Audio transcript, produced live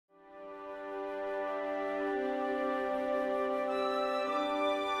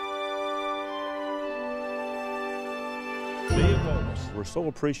We're so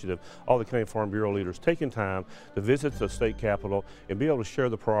appreciative of all the County Farm Bureau leaders taking time to visit the state capitol and be able to share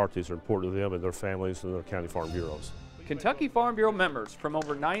the priorities that are important to them and their families and their county farm bureaus. Kentucky Farm Bureau members from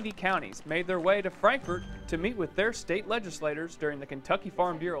over 90 counties made their way to Frankfort to meet with their state legislators during the Kentucky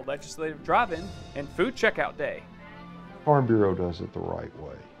Farm Bureau Legislative Drive-In and Food Checkout Day. Farm Bureau does it the right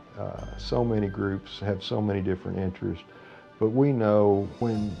way. So many groups have so many different interests, but we know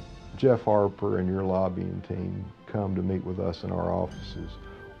when Jeff Harper and your lobbying team come to meet with us in our offices,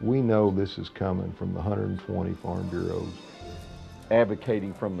 we know this is coming from the 120 farm bureaus.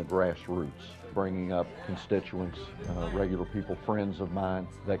 Advocating from the grassroots, bringing up constituents, regular people, friends of mine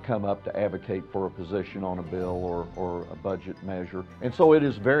that come up to advocate for a position on a bill or a budget measure. And so it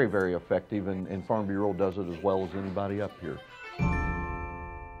is very, very effective, and Farm Bureau does it as well as anybody up here.